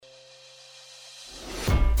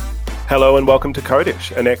Hello and welcome to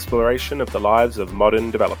Codish, an exploration of the lives of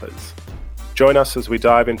modern developers. Join us as we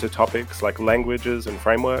dive into topics like languages and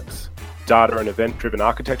frameworks, data and event-driven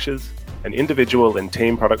architectures, and individual and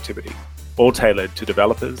team productivity, all tailored to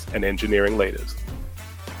developers and engineering leaders.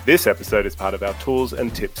 This episode is part of our Tools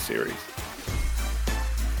and Tips series.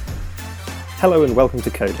 Hello and welcome to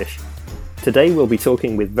Codish. Today we'll be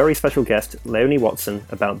talking with very special guest Leonie Watson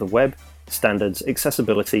about the web, standards,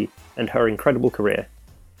 accessibility, and her incredible career.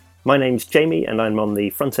 My name's Jamie and I'm on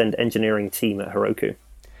the front-end engineering team at Heroku.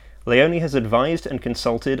 Leonie has advised and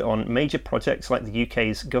consulted on major projects like the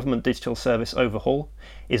UK's Government Digital Service Overhaul,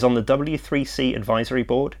 is on the W3C Advisory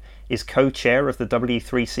Board, is co-chair of the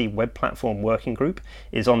W3C Web Platform Working Group,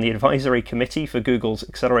 is on the advisory committee for Google's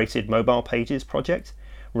Accelerated Mobile Pages project,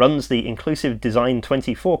 runs the Inclusive Design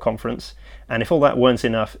 24 conference, and if all that weren't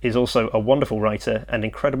enough, is also a wonderful writer and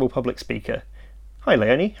incredible public speaker. Hi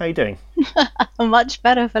Leonie, how are you doing? Much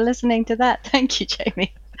better for listening to that. Thank you,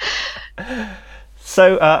 Jamie.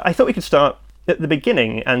 So I thought we could start at the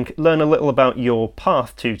beginning and learn a little about your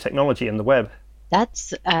path to technology and the web.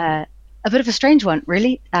 That's a bit of a strange one,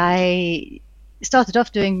 really. I started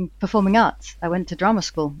off doing performing arts. I went to drama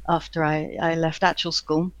school after I left actual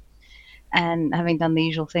school. And having done the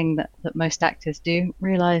usual thing that most actors do,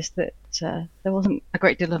 realised that there wasn't a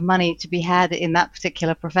great deal of money to be had in that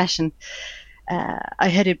particular profession. I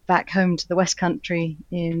headed back home to the West Country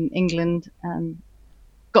in England and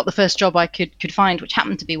got the first job I could find, which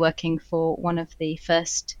happened to be working for one of the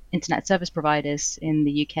first internet service providers in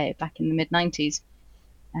the UK back in the mid-90s.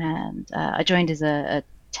 And I joined as a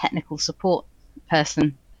technical support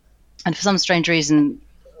person. And for some strange reason,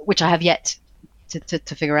 which I have yet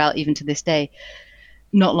to figure out even to this day,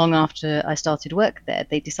 not long after I started work there,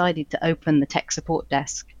 they decided to open the tech support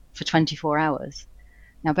desk for 24 hours.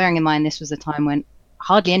 Now, bearing in mind this was a time when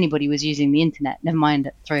hardly anybody was using the internet, never mind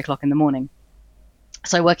at 3 o'clock in the morning.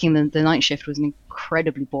 So working the night shift was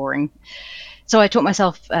incredibly boring. So I taught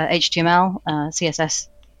myself HTML, CSS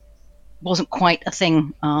wasn't quite a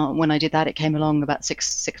thing when I did that. It came along about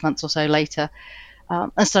six months or so later.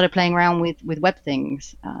 I started playing around with web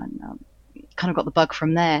things and kind of got the bug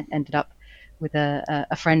from there. Ended up with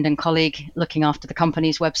a friend and colleague looking after the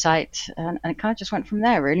company's website, and it kind of just went from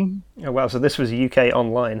there, really. Oh wow, so this was UK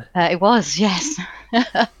Online. It was, yes.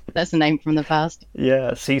 That's the name from the past.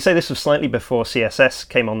 Yeah, so you say this was slightly before CSS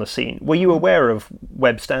came on the scene. Were you aware of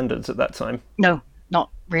web standards at that time? No,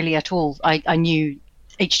 not really at all. I knew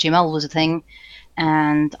HTML was a thing,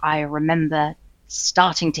 and I remember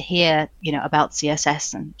starting to hear, about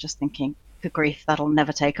CSS and just thinking, good grief, that'll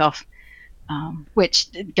never take off. Which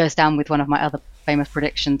goes down with one of my other famous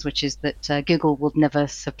predictions, which is that Google will never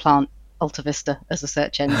supplant AltaVista as a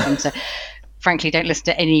search engine. So, frankly, don't listen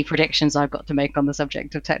to any predictions I've got to make on the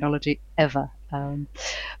subject of technology ever.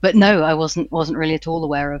 But no, I wasn't really at all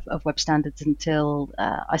aware of web standards until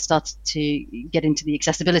I started to get into the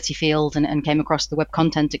accessibility field and came across the Web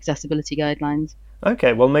Content Accessibility Guidelines.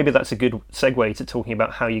 Okay, well, maybe that's a good segue to talking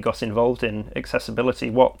about how you got involved in accessibility.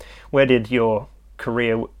 Where did your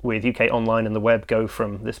career with UK Online and the web go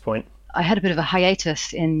from this point? I had a bit of a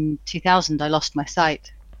hiatus in 2000. I lost my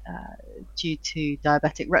sight due to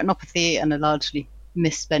diabetic retinopathy and a largely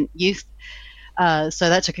misspent youth. So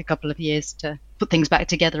that took a couple of years to put things back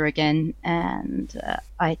together again. And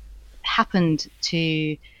I happened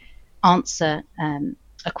to answer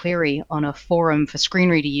a query on a forum for screen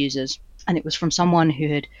reader users. And it was from someone who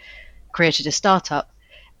had created a startup.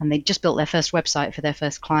 And they'd just built their first website for their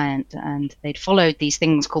first client, and they'd followed these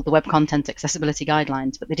things called the Web Content Accessibility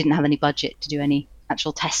Guidelines, but they didn't have any budget to do any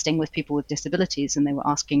actual testing with people with disabilities, and they were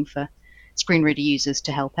asking for screen reader users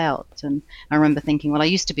to help out. And I remember thinking, well, I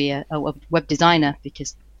used to be a web designer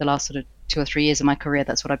because the last sort of 2 or 3 years of my career,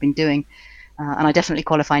 that's what I've been doing. And I definitely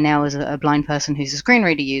qualify now as a blind person who's a screen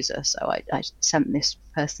reader user. So I sent this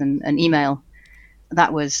person an email.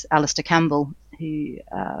 That was Alistair Campbell, who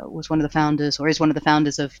was one of the founders, or is one of the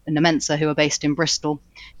founders of Namensa, who are based in Bristol.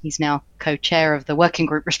 He's now co-chair of the working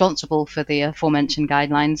group responsible for the aforementioned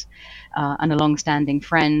guidelines, and a long-standing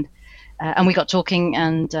friend. And we got talking,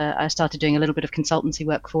 and I started doing a little bit of consultancy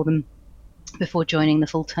work for them before joining the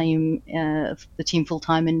team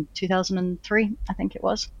full-time in 2003, I think it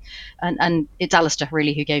was. And it's Alistair,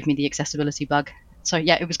 really, who gave me the accessibility bug. So,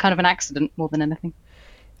 yeah, it was kind of an accident more than anything.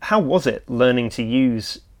 How was it learning to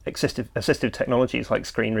use assistive technologies like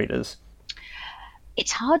screen readers?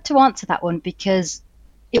 It's hard to answer that one because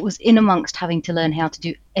it was in amongst having to learn how to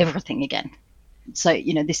do everything again. So,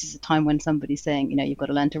 this is a time when somebody's saying, you've got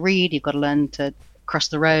to learn to read, you've got to learn to cross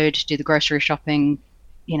the road, do the grocery shopping,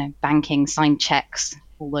 banking, sign checks,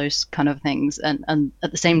 all those kind of things. And at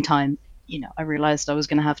the same time, I realized I was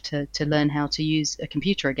going to have to learn how to use a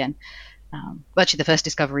computer again. But actually, the first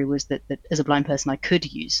discovery was that as a blind person, I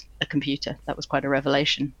could use a computer. That was quite a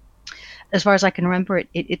revelation. As far as I can remember,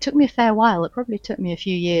 it took me a fair while. It probably took me a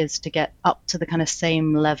few years to get up to the kind of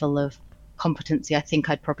same level of competency I think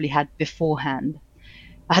I'd probably had beforehand.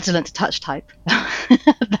 I had to learn to touch type.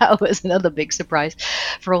 That was another big surprise.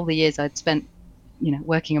 For all the years I'd spent,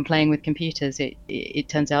 working and playing with computers, it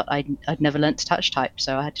turns out I'd never learned to touch type,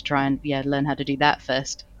 so I had to try and learn how to do that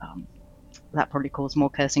first. That probably caused more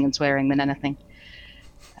cursing and swearing than anything.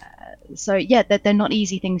 So they're not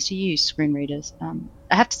easy things to use, screen readers.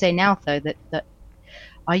 I have to say now, though, that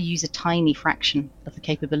I use a tiny fraction of the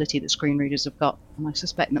capability that screen readers have got, and I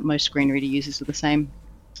suspect that most screen reader users are the same.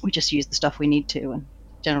 We just use the stuff we need to and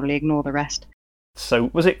generally ignore the rest.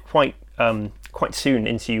 So was it quite soon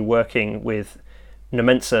into you working with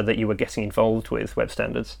Nomensa that you were getting involved with web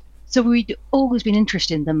standards? So we'd always been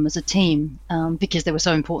interested in them as a team because they were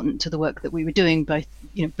so important to the work that we were doing, both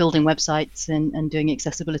building websites and doing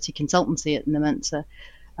accessibility consultancy at Nomensa.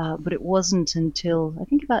 But it wasn't until I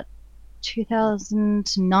think about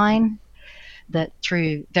 2009 that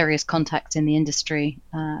through various contacts in the industry,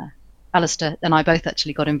 Alistair and I both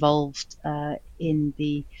actually got involved in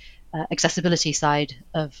the accessibility side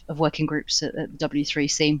of working groups at the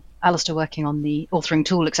W3C. Alistair working on the authoring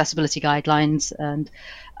tool accessibility guidelines, and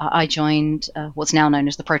I joined what's now known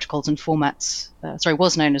as the Protocols and Formats.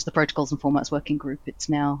 Was known as the Protocols and Formats Working Group. It's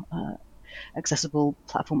now Accessible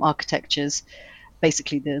Platform Architectures.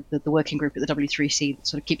 Basically, the working group at the W3C that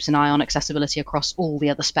sort of keeps an eye on accessibility across all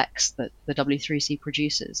the other specs that the W3C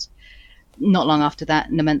produces. Not long after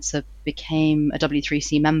that, Nomensa became a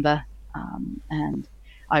W3C member, and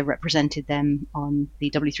I represented them on the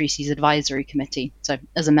W3C's advisory committee. So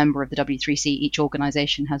as a member of the W3C, each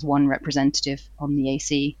organization has one representative on the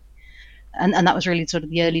AC. And that was really sort of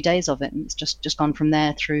the early days of it. And it's just gone from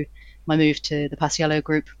there through my move to the Paciello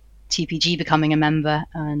group, TPG becoming a member,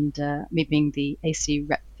 and me being the AC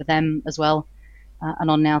rep for them as well, and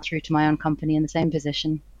on now through to my own company in the same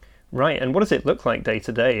position. Right, and what does it look like day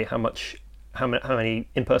to day? How many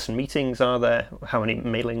in-person meetings are there? How many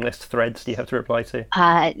mailing list threads do you have to reply to?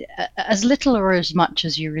 As little or as much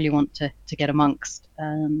as you really want to get amongst.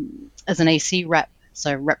 As an AC rep,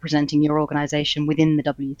 so representing your organization within the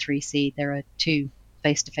W3C, there are 2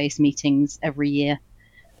 face-to-face meetings every year.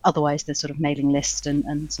 Otherwise, there's sort of mailing list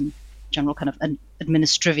and some general kind of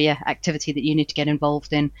administrivia activity that you need to get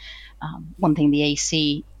involved in. One thing the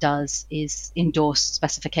AC does is endorse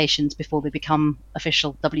specifications before they become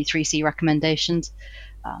official W3C recommendations.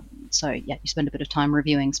 So you spend a bit of time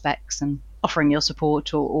reviewing specs and offering your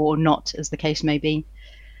support or not, as the case may be.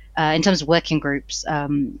 In terms of working groups,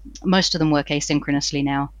 most of them work asynchronously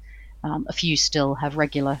now. A few still have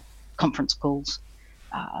regular conference calls.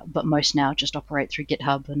 But most now just operate through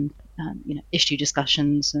GitHub and issue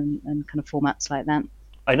discussions and kind of formats like that.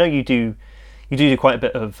 I know you do quite a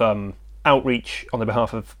bit of outreach on the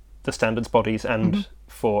behalf of the standards bodies and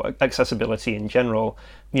for accessibility in general.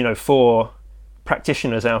 For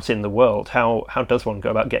practitioners out in the world, how does one go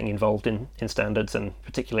about getting involved in standards and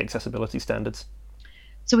particularly accessibility standards?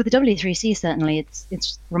 So with the W3C, certainly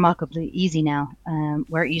it's remarkably easy now,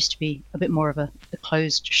 where it used to be a bit more of a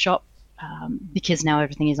closed shop. Because now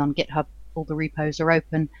everything is on GitHub, all the repos are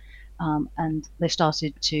open, and they've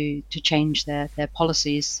started to change their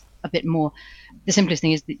policies a bit more. The simplest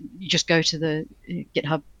thing is that you just go to the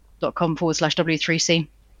github.com/W3C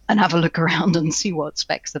and have a look around and see what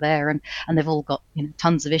specs are there, and they've all got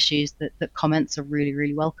tons of issues that comments are really,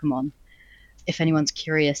 really welcome on. If anyone's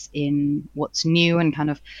curious in what's new and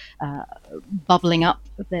kind of bubbling up,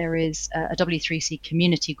 there is a W3C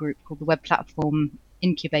community group called the Web Platform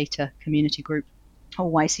Incubator Community Group,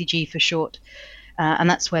 or YCG for short, and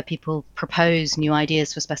that's where people propose new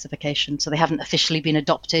ideas for specifications. So they haven't officially been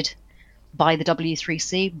adopted by the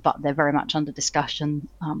W3C, but they're very much under discussion.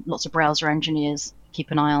 Lots of browser engineers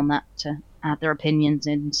keep an eye on that to add their opinions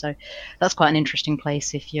in. So that's quite an interesting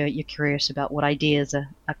place if you're curious about what ideas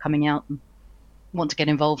are coming out and want to get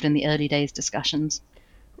involved in the early days discussions.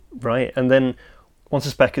 Right, and then once a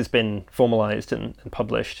spec has been formalized and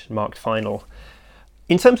published, marked final,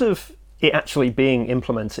 in terms of it actually being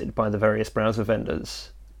implemented by the various browser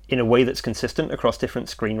vendors in a way that's consistent across different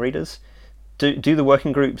screen readers, do the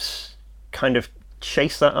working groups kind of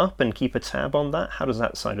chase that up and keep a tab on that? How does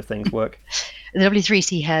that side of things work? The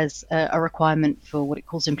W3C has a requirement for what it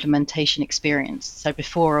calls implementation experience. So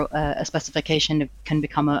before a specification can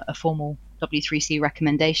become a formal W3C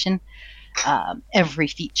recommendation, every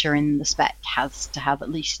feature in the spec has to have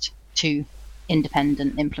at least 2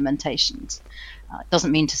 independent implementations. It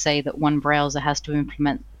doesn't mean to say that one browser has to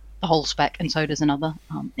implement the whole spec, and so does another.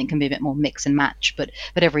 It can be a bit more mix and match, but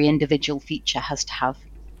every individual feature has to have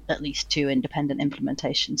at least 2 independent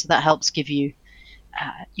implementations. So that helps give you,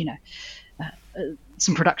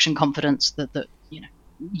 some production confidence that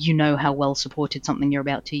you know how well supported something you're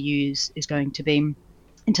about to use is going to be.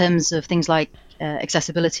 In terms of things like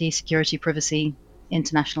accessibility, security, privacy,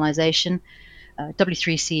 internationalization,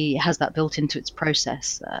 W3C has that built into its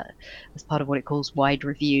process as part of what it calls wide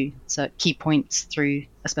review. So key points through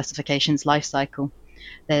a specifications lifecycle,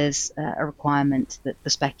 there's a requirement that the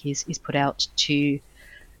spec is put out to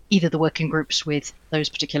either the working groups with those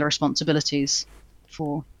particular responsibilities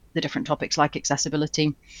for the different topics like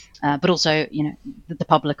accessibility, but also the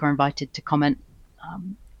public are invited to comment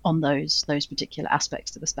on those particular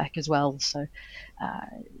aspects of the spec as well. So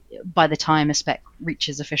by the time a spec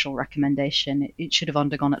reaches official recommendation, it should have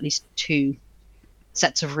undergone at least 2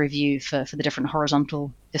 sets of review for the different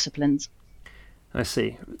horizontal disciplines. I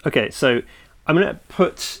see. Okay, so I'm going to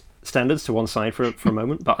put standards to one side for a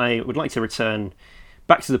moment, but I would like to return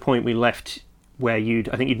back to the point we left where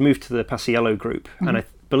I think you'd moved to the Paciello group, and I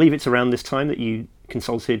believe it's around this time that you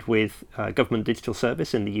consulted with Government Digital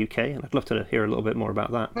Service in the UK, and I'd love to hear a little bit more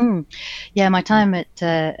about that. Yeah, my time at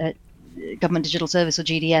Government Digital Service, or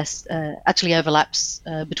GDS, actually overlaps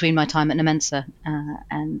between my time at Nemensa,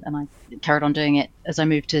 and I carried on doing it as I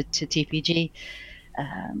moved to TPG.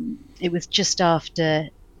 It was just after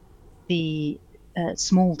the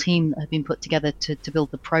small team that had been put together to build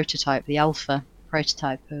the prototype, the alpha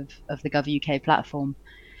prototype of the GovUK platform.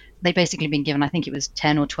 They'd basically been given, I think it was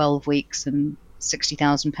 10 or 12 weeks and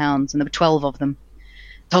 £60,000, and there were 12 of them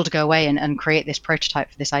told to go away and create this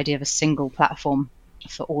prototype for this idea of a single platform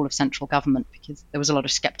for all of central government, because there was a lot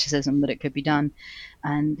of skepticism that it could be done.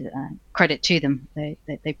 And credit to them,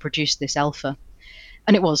 they produced this alpha,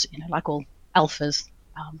 and it was, like all alphas,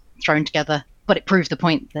 thrown together, but it proved the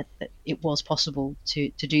point that it was possible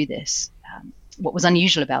to do this. What was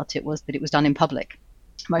unusual about it was that it was done in public.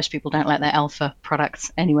 Most people don't let their alpha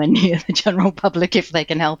products anywhere near the general public if they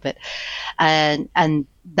can help it. And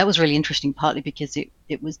that was really interesting, partly because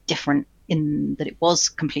it was different in that it was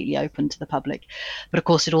completely open to the public. But of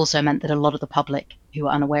course, it also meant that a lot of the public who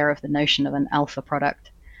were unaware of the notion of an alpha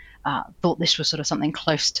product thought this was sort of something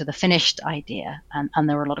close to the finished idea. And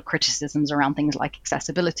there were a lot of criticisms around things like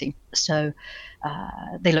accessibility. So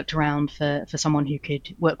they looked around for someone who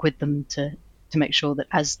could work with them to make sure that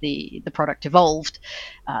as the product evolved,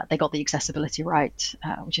 they got the accessibility right,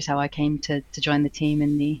 which is how I came to join the team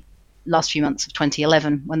in the last few months of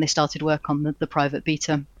 2011 when they started work on the private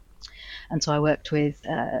beta. And so I worked with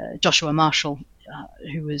Joshua Marshall,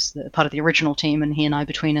 who was part of the original team, and he and I,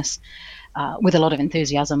 between us, with a lot of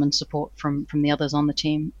enthusiasm and support from the others on the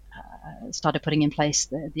team, started putting in place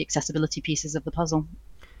the accessibility pieces of the puzzle.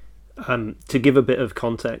 To give a bit of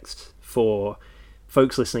context for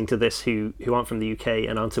folks listening to this who aren't from the UK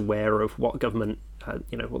and aren't aware of what government,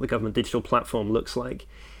 what the government digital platform looks like,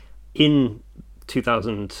 in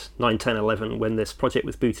 2009, 10, 11, when this project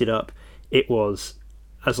was booted up, it was,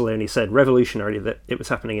 as Leonie said, revolutionary that it was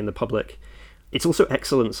happening in the public. It's also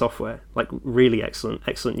excellent software, like really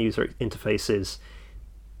excellent user interfaces,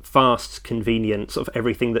 fast, convenient, sort of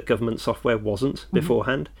everything that government software wasn't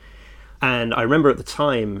beforehand. And I remember at the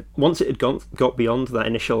time, once it had got beyond that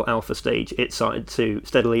initial alpha stage, it started to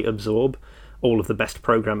steadily absorb all of the best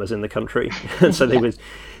programmers in the country. And so they would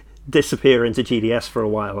disappear into GDS for a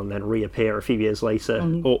while and then reappear a few years later,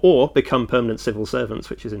 or become permanent civil servants,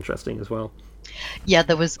 which is interesting as well. Yeah,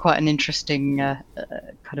 there was quite an interesting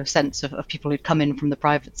kind of sense of people who'd come in from the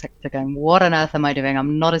private sector going, what on earth am I doing?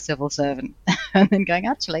 I'm not a civil servant. And then going,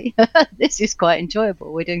 actually, this is quite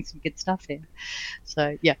enjoyable. We're doing some good stuff here.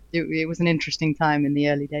 So, yeah, it was an interesting time in the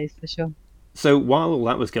early days for sure. So while all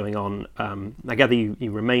that was going on, I gather you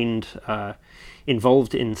remained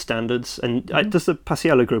involved in standards. And does the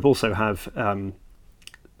Paciello group also have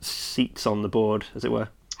seats on the board, as it were?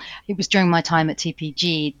 It was during my time at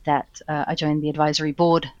TPG that I joined the advisory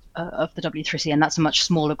board of the W3C, and that's a much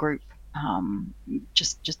smaller group,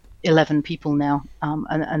 just 11 people now,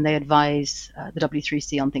 and they advise the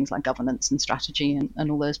W3C on things like governance and strategy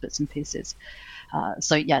and all those bits and pieces.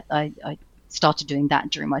 So yeah, I started doing that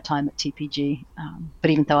during my time at TPG, but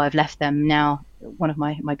even though I've left them now, one of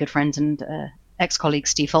my good friends and ex-colleague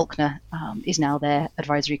Steve Faulkner is now their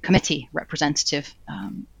advisory committee representative.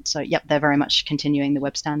 So, yep, they're very much continuing the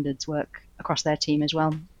web standards work across their team as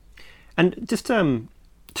well. And just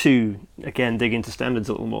to, again, dig into standards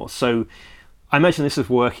a little more. So I imagine this is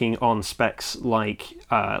working on specs like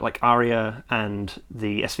ARIA and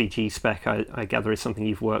the SVG spec, I gather, is something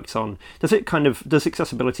you've worked on. Does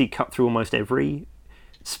accessibility cut through almost every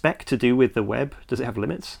spec to do with the web? Does it have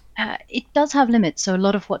limits? It does have limits. So a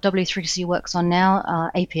lot of what W3C works on now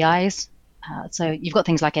are APIs. So you've got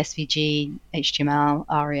things like SVG, HTML,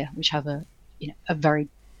 ARIA, which have a very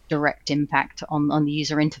direct impact on the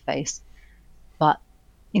user interface. But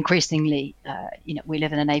increasingly, we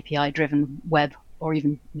live in an API-driven web or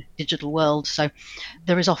even digital world, so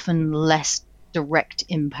there is often less direct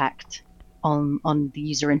impact on the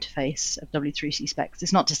user interface of W3C specs.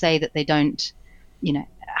 It's not to say that they don't,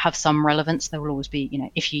 have some relevance. There will always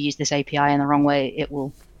be, if you use this API in the wrong way, it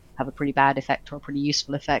will have a pretty bad effect or a pretty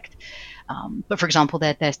useful effect. But for example,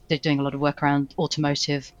 they're doing a lot of work around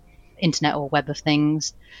automotive, Internet or Web of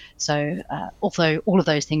Things. So although all of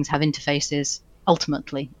those things have interfaces,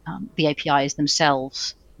 ultimately the APIs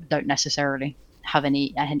themselves don't necessarily have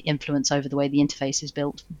any influence over the way the interface is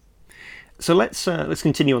built. So let's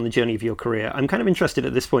continue on the journey of your career. I'm kind of interested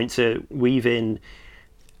at this point to weave in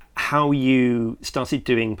how you started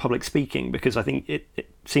doing public speaking, because I think it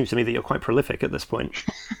seems to me that you're quite prolific at this point.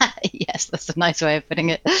 Yes, that's a nice way of putting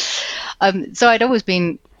it. So I'd always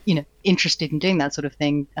been, interested in doing that sort of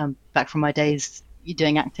thing back from my days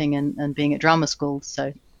doing acting and being at drama school.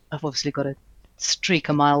 So I've obviously got a streak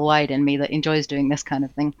a mile wide in me that enjoys doing this kind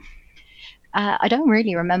of thing. I don't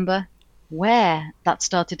really remember where that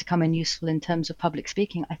started to come in useful in terms of public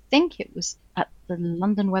speaking. I think it was at the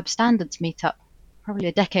London Web Standards meetup, probably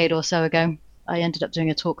a decade or so ago. I ended up doing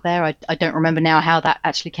a talk there. I don't remember now how that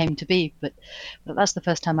actually came to be, but that's the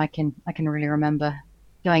first time I can really remember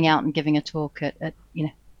going out and giving a talk at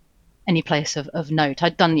any place of note.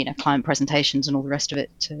 I'd done client presentations and all the rest of it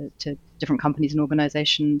to different companies and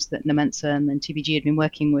organizations that Nemensa and then TBG had been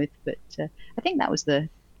working with, but I think that was the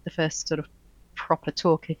first sort of proper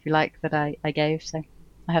talk, if you like, that I gave. So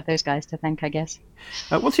I have those guys to thank, I guess.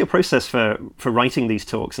 What's your process for writing these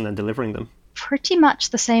talks and then delivering them? Pretty much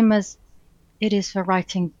the same as it is for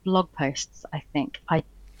writing blog posts, I think.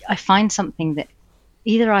 I find something that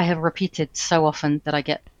either I have repeated so often that I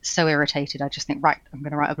get so irritated, I just think, right, I'm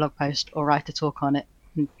going to write a blog post or write a talk on it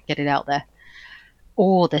and get it out there.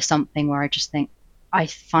 Or there's something where I just think, I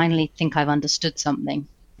finally think I've understood something,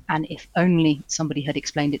 and if only somebody had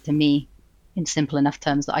explained it to me in simple enough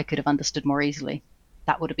terms that I could have understood more easily,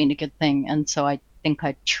 that would have been a good thing. And so I think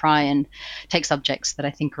I try and take subjects that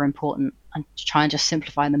I think are important and try and just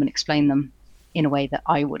simplify them and explain them in a way that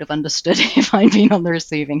I would have understood if I'd been on the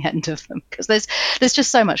receiving end of them. Because there's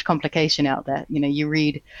just so much complication out there. You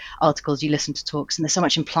read articles, you listen to talks, and there's so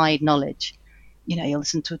much implied knowledge. You'll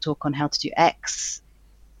listen to a talk on how to do X,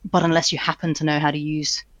 but unless you happen to know how to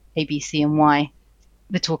use A, B, C, and Y,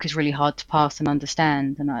 the talk is really hard to pass and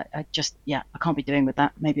understand. And I can't be doing with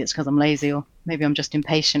that. Maybe it's because I'm lazy, or maybe I'm just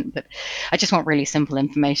impatient, but I just want really simple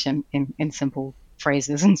information in simple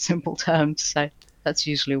phrases and simple terms. So that's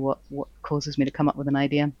usually what causes me to come up with an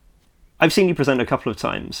idea. I've seen you present a couple of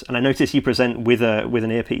times, and I notice you present with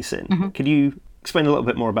an earpiece in. Mm-hmm. Could you explain a little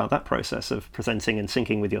bit more about that process of presenting and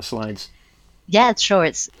syncing with your slides? Yeah, sure.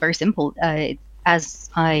 It's very simple. As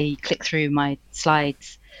I click through my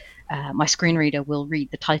slides, my screen reader will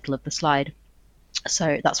read the title of the slide.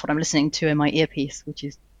 So that's what I'm listening to in my earpiece, which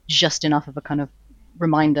is just enough of a kind of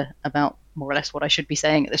reminder about more or less what I should be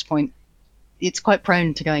saying at this point. It's quite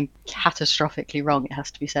prone to going catastrophically wrong, it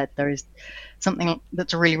has to be said. There is something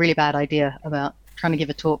that's a really, really bad idea about trying to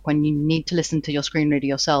give a talk when you need to listen to your screen reader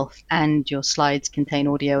yourself and your slides contain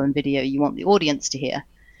audio and video you want the audience to hear.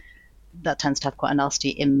 That tends to have quite a nasty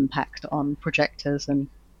impact on projectors and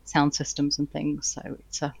sound systems and things.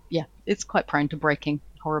 So it's quite prone to breaking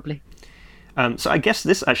horribly. So I guess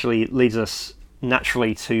this actually leads us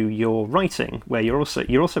naturally to your writing, where you're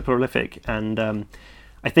also prolific, and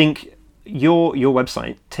I think your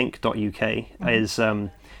website tink.uk mm-hmm. is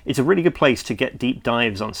it's a really good place to get deep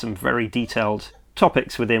dives on some very detailed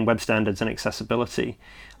topics within web standards and accessibility.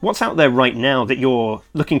 What's out there right now that you're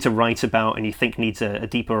looking to write about and you think needs a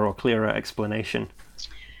deeper or clearer explanation?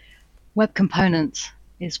 Web components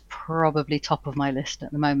is probably top of my list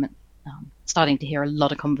at the moment. Starting to hear a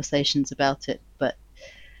lot of conversations about it, but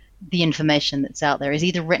the information that's out there is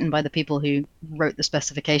either written by the people who wrote the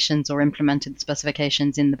specifications or implemented the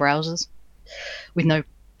specifications in the browsers, with no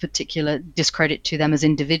particular discredit to them as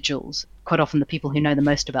individuals. Quite often the people who know the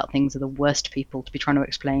most about things are the worst people to be trying to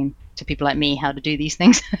explain to people like me how to do these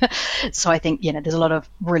things. So I think there's a lot of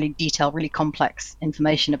really detailed, really complex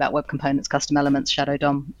information about web components, custom elements, Shadow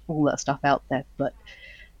DOM, all that stuff out there, but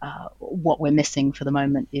what we're missing for the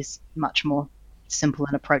moment is much more simple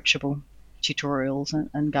and approachable tutorials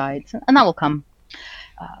and guides, and that will come.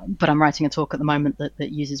 But I'm writing a talk at the moment that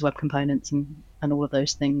uses web components and all of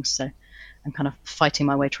those things. So and kind of fighting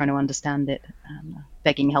my way trying to understand it,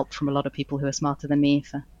 begging help from a lot of people who are smarter than me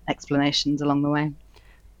for explanations along the way.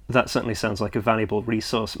 That certainly sounds like a valuable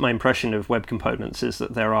resource. My impression of web components is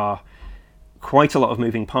that there are quite a lot of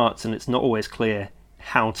moving parts, and it's not always clear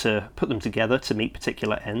how to put them together to meet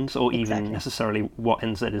particular ends, or even necessarily what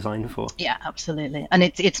ends they're designed for. Yeah, absolutely. And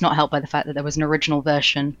it's not helped by the fact that there was an original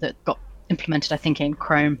version that got implemented, I think, in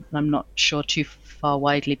Chrome, and I'm not sure too far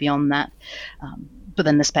widely beyond that. But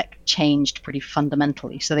then the spec changed pretty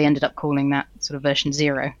fundamentally, so they ended up calling that sort of version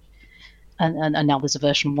 0. And now there's a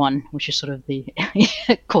version 1, which is sort of the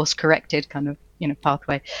course-corrected kind of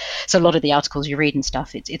pathway. So a lot of the articles you read and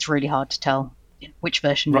stuff, it's really hard to tell which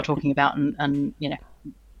version you're talking about, and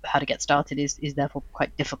how to get started is therefore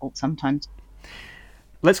quite difficult sometimes.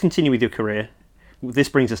 Let's continue with your career. This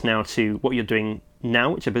brings us now to what you're doing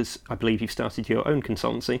now, which I believe you've started your own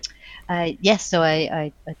consultancy. Yes, so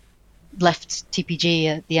I left TPG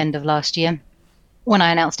at the end of last year. When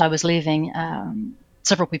I announced I was leaving,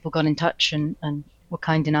 several people got in touch and were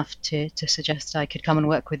kind enough to suggest I could come and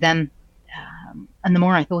work with them. And the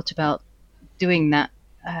more I thought about doing that,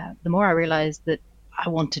 the more I realized that I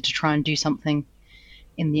wanted to try and do something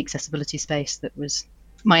in the accessibility space that was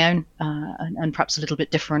my own, and perhaps a little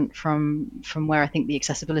bit different from where I think the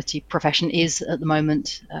accessibility profession is at the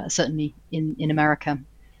moment, certainly in America.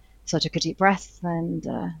 So I took a deep breath, and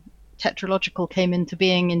Tetralogical came into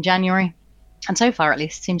being in January, and so far at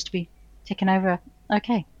least seems to be ticking over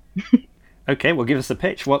okay. Okay, well, give us the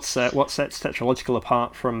pitch. What sets Tetralogical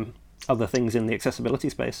apart from other things in the accessibility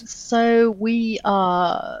space? So we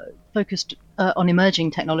are focused on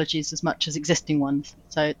emerging technologies as much as existing ones.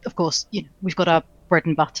 So, of course, we've got our bread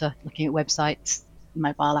and butter, looking at websites,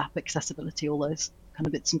 mobile app accessibility, all those kind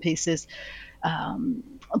of bits and pieces.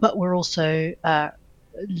 But we're also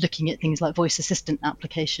looking at things like voice assistant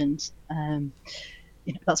applications.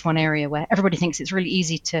 That's one area where everybody thinks it's really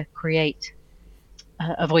easy to create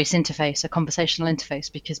a voice interface, a conversational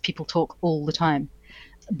interface, because people talk all the time,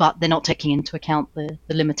 but they're not taking into account the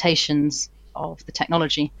limitations of the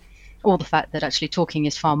technology, or the fact that actually talking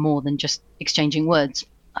is far more than just exchanging words.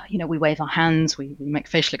 We wave our hands, we make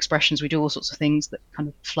facial expressions, we do all sorts of things that kind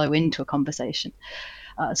of flow into a conversation.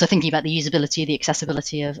 So thinking about the usability, the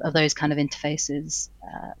accessibility of those kind of interfaces.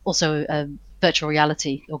 Also virtual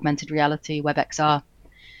reality, augmented reality, WebXR,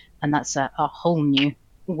 and that's a whole new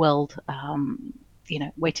world,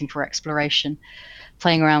 waiting for exploration,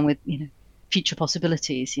 playing around with, future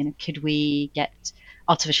possibilities. Could we get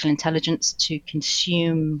artificial intelligence to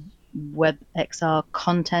consume WebXR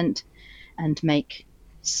content and make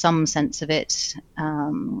some sense of it?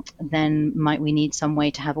 Then might we need some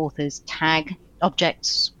way to have authors tag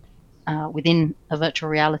objects within a virtual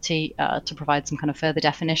reality to provide some kind of further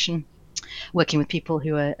definition? Working with people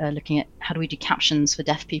who are looking at how do we do captions for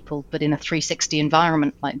deaf people, but in a 360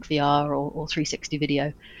 environment like VR or 360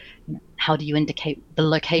 video. How do you indicate the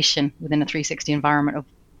location within a 360 environment of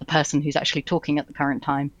the person who's actually talking at the current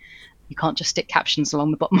time? You can't just stick captions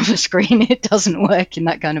along the bottom of the screen. It doesn't work in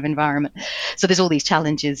that kind of environment. So there's all these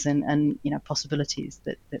challenges and possibilities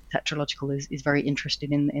that Tetralogical is very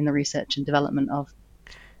interested in the research and development of.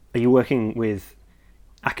 Are you working with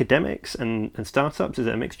academics and startups? Is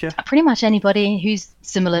it a mixture? Pretty much anybody who's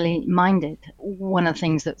similarly minded. One of the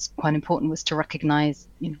things that's quite important was to recognize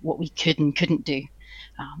what we could and couldn't do,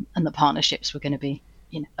 and the partnerships were going to be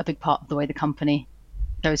a big part of the way the company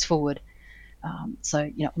goes forward. So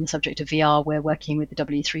on the subject of VR, we're working with the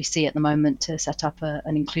W3C at the moment to set up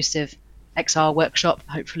an inclusive XR workshop.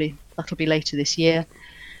 Hopefully that'll be later this year.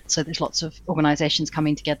 So there's lots of organizations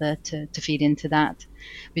coming together to feed into that.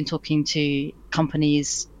 I've been talking to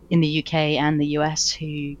companies in the UK and the US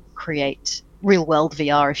who create real world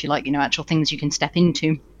VR, if you like, actual things you can step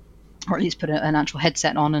into, or at least put an actual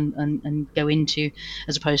headset on and go into,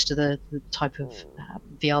 as opposed to the type of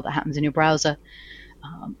VR that happens in your browser.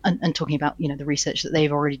 And talking about the research that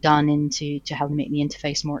they've already done into how to make the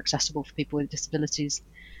interface more accessible for people with disabilities.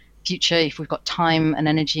 Future, if we've got time and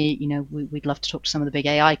energy, we'd love to talk to some of the big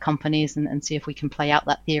AI companies and see if we can play out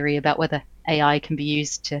that theory about whether AI can be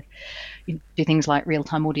used to do things like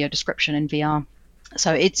real-time audio description in VR.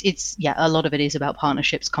 So it's a lot of it is about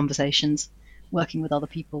partnerships, conversations, working with other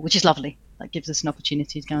people, which is lovely. That gives us an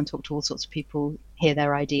opportunity to go and talk to all sorts of people, hear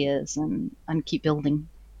their ideas, and keep building.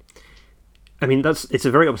 I mean, it's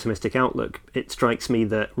a very optimistic outlook. It strikes me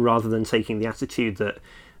that rather than taking the attitude that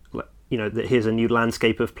that here's a new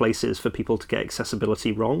landscape of places for people to get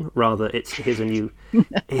accessibility wrong, rather here's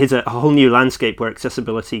a whole new landscape where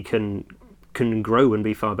accessibility can grow and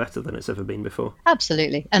be far better than it's ever been before.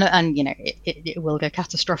 Absolutely, and it will go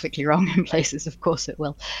catastrophically wrong in places. Of course, it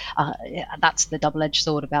will. That's the double-edged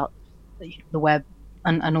sword about the web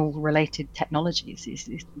and all related technologies.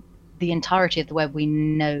 Is the entirety of the web we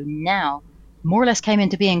know now more or less came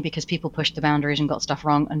into being because people pushed the boundaries and got stuff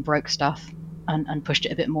wrong and broke stuff and pushed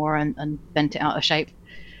it a bit more and bent it out of shape.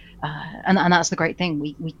 And that's the great thing.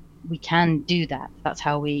 We can do that. That's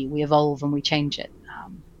how we evolve and we change it.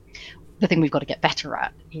 The thing we've got to get better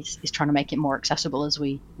at is trying to make it more accessible as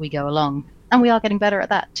we go along. And we are getting better at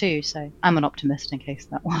that too. So I'm an optimist in case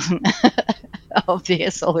that wasn't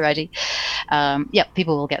obvious already.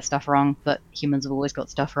 People will get stuff wrong, but humans have always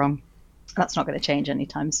got stuff wrong. That's not going to change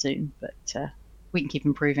anytime soon, but we can keep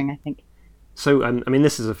improving, I think. So,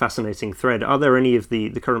 this is a fascinating thread. Are there any of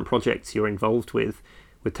the current projects you're involved with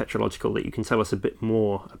Tetralogical that you can tell us a bit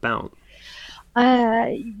more about?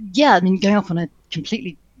 Going off on a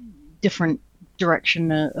completely different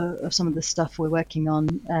direction of some of the stuff we're working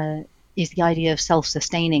on is the idea of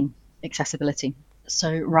self-sustaining accessibility.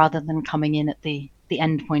 So rather than coming in at the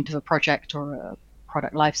end point of a project or a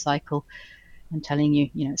product life cycle and telling you,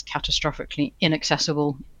 it's catastrophically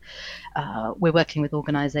inaccessible, we're working with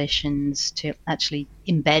organizations to actually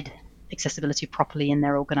embed accessibility properly in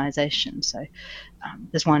their organization. So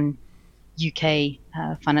there's one UK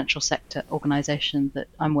financial sector organization that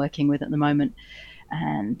I'm working with at the moment,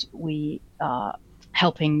 and we are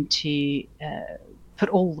helping to put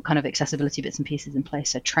all the kind of accessibility bits and pieces in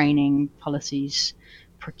place. So training, policies,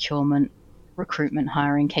 procurement, recruitment,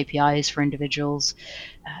 hiring, KPIs for individuals.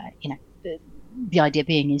 The idea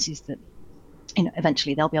being is that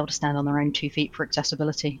eventually they'll be able to stand on their own 2 feet for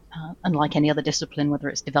accessibility. Unlike any other discipline, whether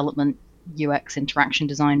it's development, UX, interaction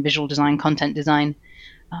design, visual design, content design,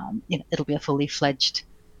 it'll be a fully fledged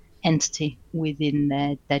entity within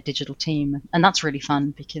their digital team. And that's really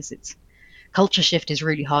fun because culture shift is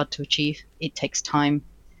really hard to achieve. It takes time.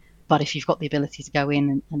 But if you've got the ability to go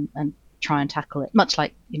in and try and tackle it, much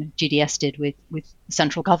like GDS did with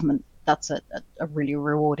central government, that's a really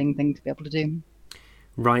rewarding thing to be able to do.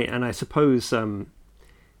 Right, and I suppose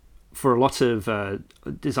for a lot of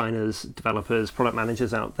designers, developers, product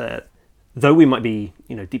managers out there, though we might be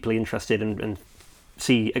deeply interested and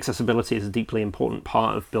see accessibility as a deeply important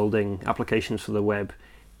part of building applications for the web,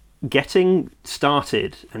 getting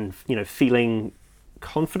started and feeling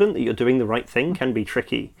confident that you're doing the right thing can be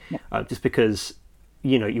tricky. Yeah. Just because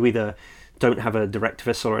you either don't have a direct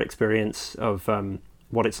visceral experience of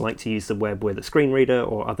what it's like to use the web with a screen reader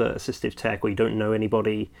or other assistive tech, or you don't know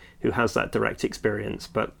anybody who has that direct experience.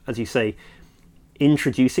 But as you say,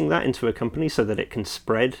 introducing that into a company so that it can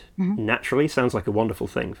spread naturally sounds like a wonderful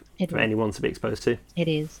thing for anyone to be exposed to. It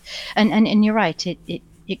is. And you're right,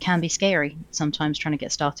 it can be scary sometimes trying to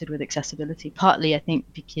get started with accessibility, partly I think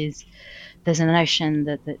because there's a notion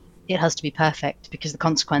that it has to be perfect because the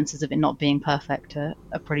consequences of it not being perfect are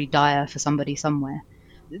pretty dire for somebody somewhere.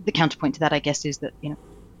 The counterpoint to that, I guess, is that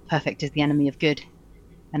perfect is the enemy of good,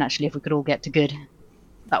 and actually if we could all get to good,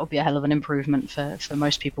 that would be a hell of an improvement for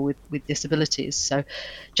most people with disabilities. So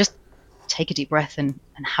just take a deep breath and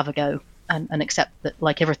have a go and accept that,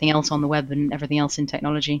 like everything else on the web and everything else in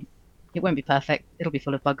technology, it won't be perfect. It'll be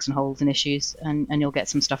full of bugs and holes and issues, and you'll get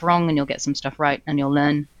some stuff wrong and you'll get some stuff right and you'll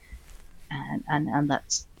learn, and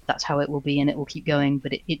that's how it will be, and it will keep going,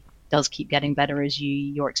 but it does keep getting better as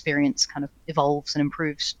your experience kind of evolves and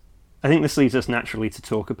improves. I think this leads us naturally to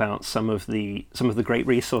talk about some of the great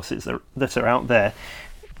resources that are out there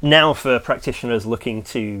now for practitioners looking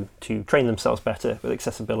to train themselves better with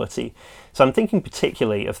accessibility. So I'm thinking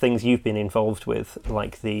particularly of things you've been involved with,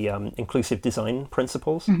 like the inclusive design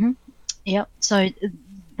principles. Mm-hmm. Yep. So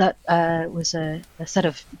that was a set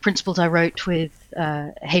of principles I wrote with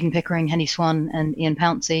Hayden Pickering, Henny Swan, and Ian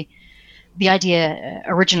Pouncey. The idea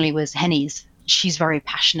originally was Henny's. She's very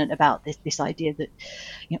passionate about this idea that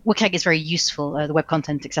WCAG is very useful. The Web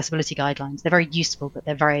Content Accessibility Guidelines, they're very useful, but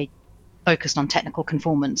they're very focused on technical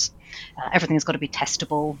conformance. Everything's got to be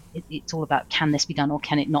testable. It's all about, can this be done or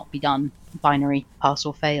can it not be done? Binary, pass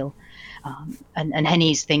or fail. And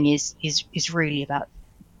Henny's thing is really about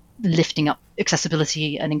lifting up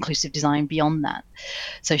accessibility and inclusive design beyond that.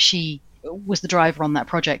 So she was the driver on that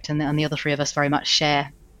project, and the other three of us very much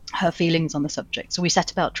share her feelings on the subject. So we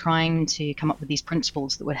set about trying to come up with these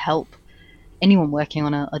principles that would help anyone working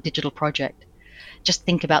on a digital project just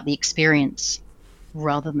think about the experience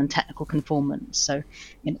rather than technical conformance. So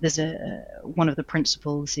there's one of the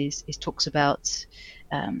principles is talks about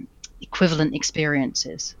equivalent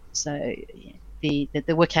experiences. So the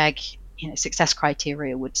WCAG success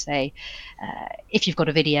criteria would say if you've got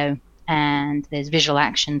a video and there's visual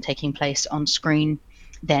action taking place on screen,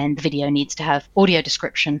 then the video needs to have audio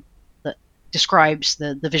description that describes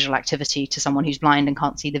the visual activity to someone who's blind and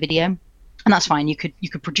can't see the video. And that's fine. You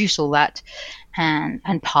could produce all that and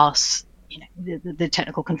pass the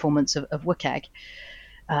technical conformance of WCAG.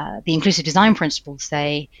 The inclusive design principles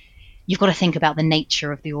say you've got to think about the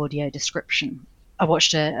nature of the audio description. I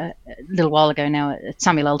watched a little while ago now a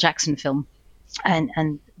Samuel L. Jackson film,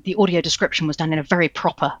 and the audio description was done in a very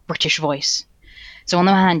proper British voice. So on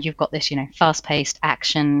the one hand, you've got this, fast-paced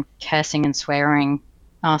action, cursing and swearing,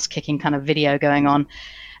 ass-kicking kind of video going on.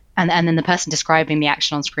 And then the person describing the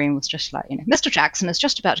action on screen was just like, Mr. Jackson is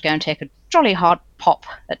just about to go and take a jolly hard pop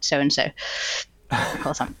at so-and-so. Of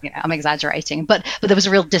course, I'm exaggerating, but there was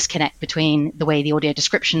a real disconnect between the way the audio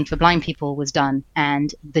description for blind people was done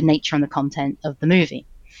and the nature and the content of the movie.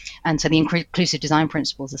 And so the inclusive design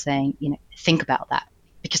principles are saying, think about that,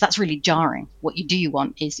 because that's really jarring. What you do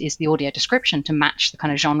want is the audio description to match the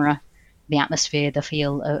kind of genre, the atmosphere, the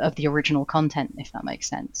feel of the original content, if that makes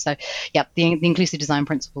sense. So, yeah, the inclusive design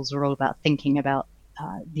principles are all about thinking about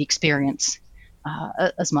the experience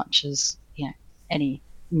as much as any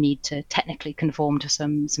need to technically conform to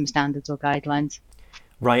some standards or guidelines.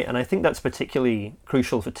 Right, and I think that's particularly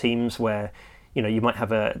crucial for teams where you might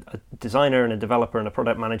have a designer and a developer and a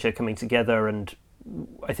product manager coming together, and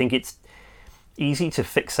I think it's easy to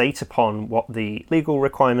fixate upon what the legal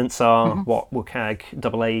requirements are, what WCAG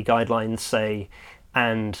AA guidelines say,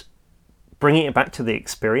 and bringing it back to the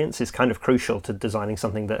experience is kind of crucial to designing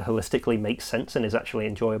something that holistically makes sense and is actually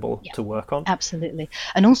enjoyable to work on. Absolutely.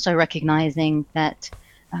 And also recognizing that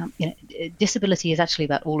disability is actually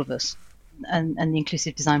about all of us. And the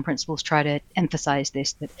inclusive design principles try to emphasize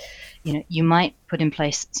this, that you might put in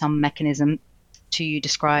place some mechanism to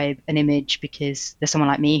describe an image because there's someone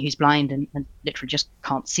like me who's blind and literally just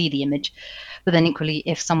can't see the image. But then equally,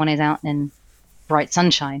 if someone is out in bright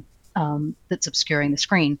sunshine that's obscuring the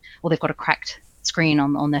screen, or they've got a cracked screen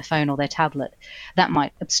on their phone or their tablet, that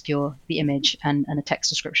might obscure the image, and a text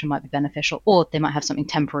description might be beneficial. Or they might have something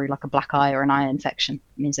temporary like a black eye or an eye infection.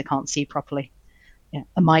 It means they can't see properly.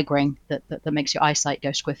 A migraine that makes your eyesight go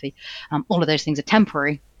squiffy. All of those things are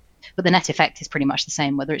temporary, but the net effect is pretty much the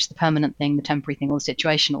same, whether it's the permanent thing, the temporary thing, or the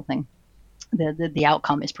situational thing. The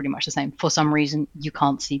outcome is pretty much the same. For some reason, you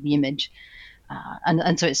can't see the image.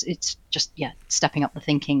 And so it's just, stepping up the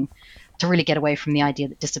thinking to really get away from the idea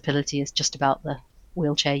that disability is just about the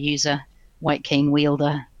wheelchair user, white cane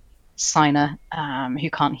wielder, signer who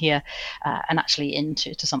can't hear, and actually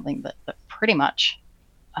into something that pretty much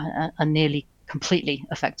nearly completely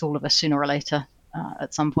affects all of us sooner or later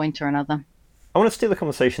at some point or another. I want to steer the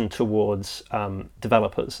conversation towards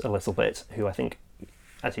developers a little bit, who I think,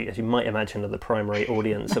 as you might imagine, are the primary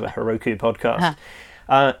audience of a Heroku podcast.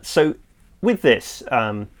 So with this,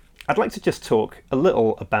 I'd like to just talk a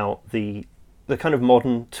little about the kind of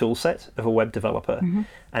modern tool set of a web developer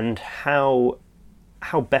and how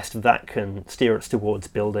best that can steer us towards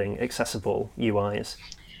building accessible UIs.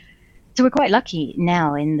 So we're quite lucky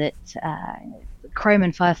now in that Chrome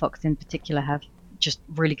and Firefox in particular have just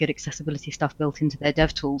really good accessibility stuff built into their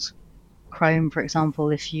dev tools. Chrome, for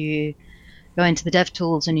example, if you go into the dev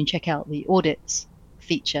tools and you check out the audits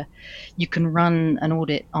feature, you can run an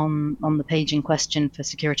audit on the page in question for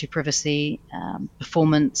security, privacy,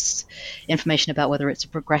 performance, information about whether it's a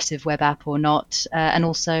progressive web app or not, and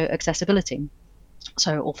also accessibility.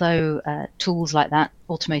 So although tools like that,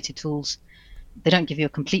 automated tools, they don't give you a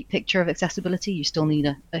complete picture of accessibility, you still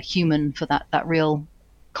need a human for that real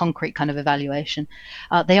concrete kind of evaluation.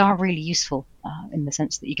 They are really useful in the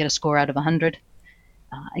sense that you get a score out of 100.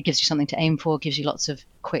 It gives you something to aim for, gives you lots of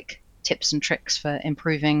quick tips and tricks for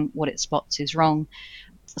improving what it spots is wrong.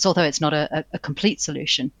 So although it's not a complete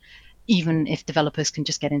solution, even if developers can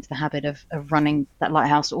just get into the habit of running that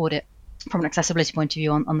Lighthouse audit from an accessibility point of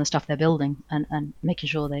view on the stuff they're building and making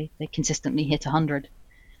sure they consistently hit 100,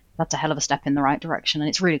 that's a hell of a step in the right direction. And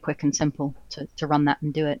it's really quick and simple to run that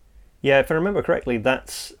and do it. Yeah, if I remember correctly,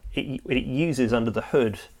 it uses under the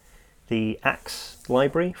hood the Axe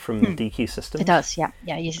library from DQ Systems. It does, yeah.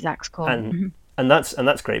 Yeah, it uses Axe core. And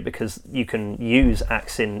that's great because you can use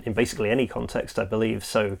Axe in basically any context, I believe.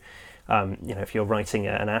 So, if you're writing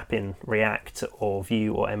an app in React or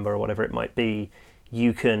Vue or Ember or whatever it might be,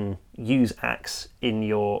 you can use Axe in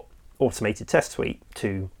your automated test suite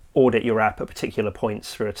to audit your app at particular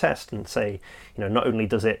points through a test and say, not only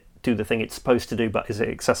does it do the thing it's supposed to do, but is it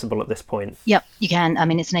accessible at this point? Yep, you can. I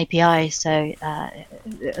mean, it's an API, so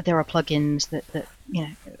there are plugins that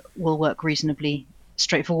will work reasonably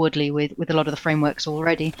straightforwardly with a lot of the frameworks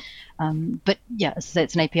already. But yeah, as I say,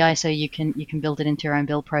 it's an API, so you can build it into your own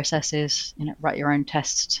build processes. Write your own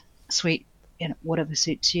test suite, whatever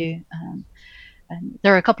suits you. And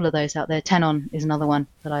there are a couple of those out there. Tenon is another one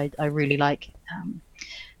that I really like.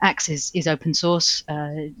 Axe is open source.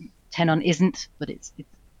 Tenon isn't, but it's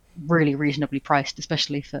really reasonably priced,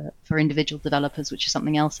 especially for individual developers, which is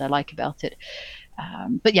something else I like about it.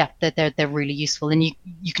 But yeah, they're really useful, and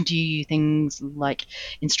you can do things like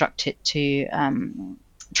instruct it to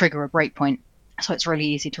trigger a breakpoint. So it's really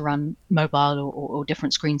easy to run mobile or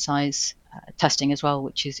different screen size testing as well,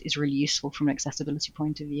 which is really useful from an accessibility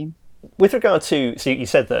point of view. With regard to, so you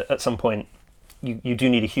said that at some point you do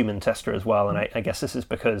need a human tester as well, and I guess this is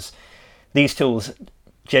because these tools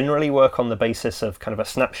generally work on the basis of kind of a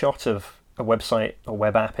snapshot of a website or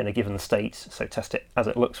web app in a given state, so test it as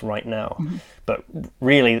it looks right now. Mm-hmm. But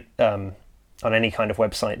really, on any kind of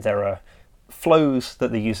website, there are flows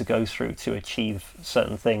that the user goes through to achieve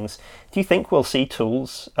certain things. Do you think we'll see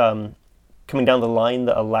tools coming down the line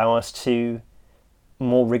that allow us to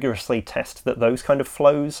more rigorously test that those kind of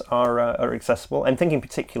flows are accessible? I'm thinking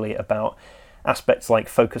particularly about aspects like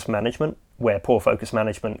focus management, where poor focus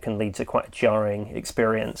management can lead to quite a jarring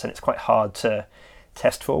experience, and it's quite hard to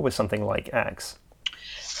test for with something like Axe.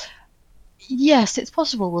 Yes, it's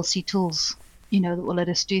possible we'll see tools, that will let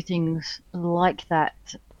us do things like that.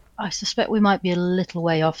 I suspect we might be a little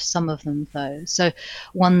way off some of them, though. So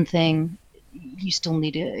one thing you still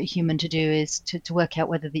need a human to do is to work out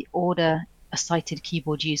whether the order a sighted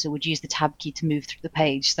keyboard user would use the tab key to move through the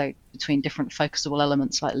page, so between different focusable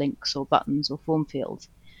elements like links or buttons or form fields,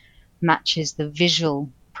 matches the visual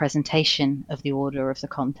presentation of the order of the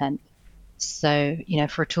content. So,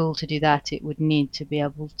 for a tool to do that, it would need to be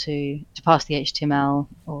able to pass the HTML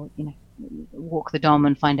or, walk the DOM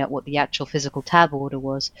and find out what the actual physical tab order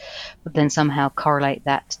was, but then somehow correlate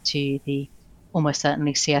that to the almost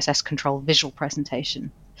certainly CSS controlled visual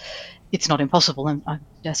presentation. It's not impossible, and I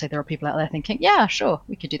dare say there are people out there thinking, yeah, sure,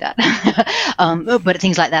 we could do that. But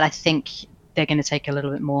things like that, I think they're going to take a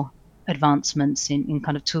little bit more advancements in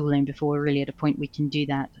kind of tooling before we're really at a point we can do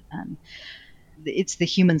that. It's the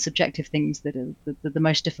human subjective things that are the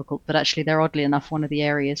most difficult, but actually they're oddly enough one of the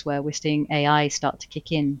areas where we're seeing AI start to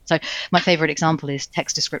kick in. So my favorite example is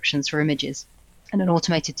text descriptions for images. And an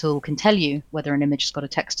automated tool can tell you whether an image has got a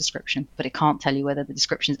text description, but it can't tell you whether the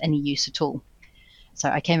description is any use at all. So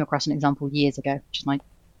I came across an example years ago, which is my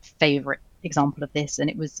favorite example of this, and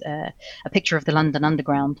it was a picture of the London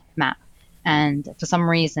Underground map. And for some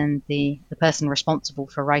reason, the person responsible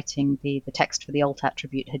for writing the text for the alt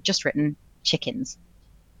attribute had just written chickens.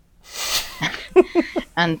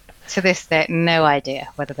 And to this day, no idea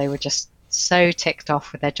whether they were just so ticked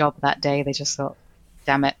off with their job that day, they just thought,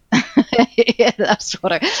 damn it. Yeah, that's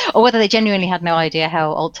what or whether they genuinely had no idea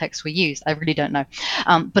how alt texts were used. I really don't know.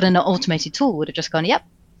 But an automated tool would have just gone, yep,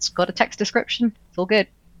 it's got a text description, it's all good.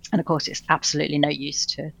 And of course, it's absolutely no use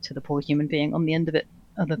to the poor human being on the end of it,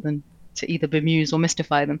 other than to either bemuse or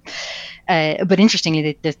mystify them. But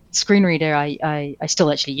interestingly, the screen reader I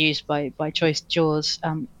still actually use by choice, JAWS,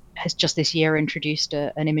 has just this year introduced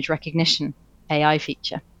an image recognition AI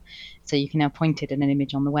feature. So you can now point it at an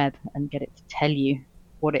image on the web and get it to tell you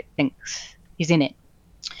what it thinks is in it.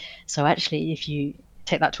 So actually, if you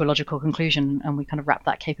take that to a logical conclusion and we kind of wrap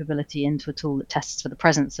that capability into a tool that tests for the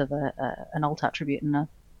presence of an alt attribute and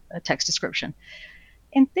a text description,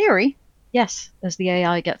 in theory, yes, as the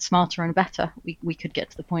AI gets smarter and better, we could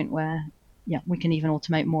get to the point where, we can even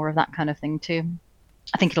automate more of that kind of thing too.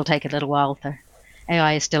 I think it'll take a little while, though.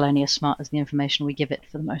 AI is still only as smart as the information we give it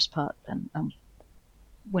for the most part, and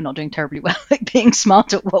we're not doing terribly well at being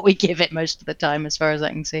smart at what we give it most of the time, as far as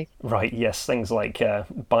I can see. Right, yes, things like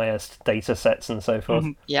biased data sets and so forth.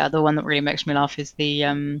 Mm-hmm. Yeah, the one that really makes me laugh is the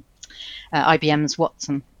IBM's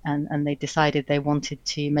Watson, and they decided they wanted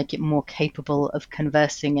to make it more capable of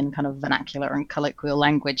conversing in kind of vernacular and colloquial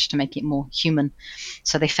language to make it more human.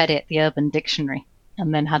 So they fed it the Urban Dictionary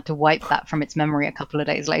and then had to wipe that from its memory a couple of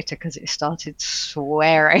days later because it started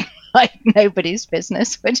swearing like nobody's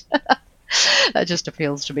business, which that just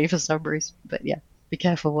appeals to me for some reason. But yeah, be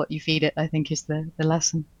careful what you feed it, I think, is the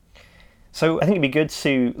lesson. So I think it'd be good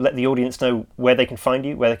to let the audience know where they can find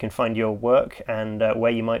you, where they can find your work, and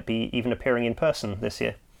where you might be even appearing in person this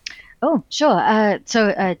year. Oh, sure.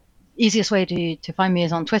 So easiest way to find me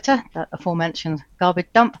is on Twitter, that aforementioned garbage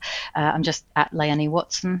dump. I'm just at Leonie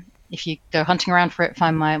Watson. If you go hunting around for it,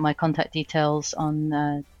 find my contact details on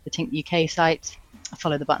the Tink UK site.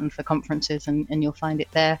 Follow the button for conferences and you'll find it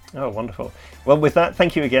there. Oh, wonderful. Well, with that,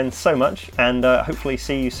 thank you again so much, and hopefully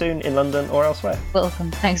see you soon in London or elsewhere.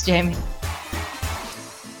 Welcome. Thanks, Jamie.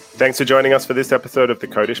 Thanks for joining us for this episode of the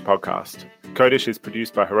Codish podcast. Codish is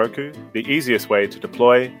produced by Heroku, the easiest way to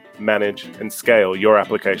deploy, manage, and scale your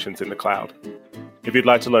applications in the cloud. If you'd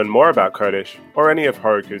like to learn more about Codish or any of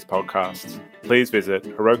Heroku's podcasts, please visit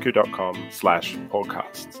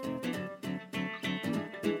heroku.com/podcasts.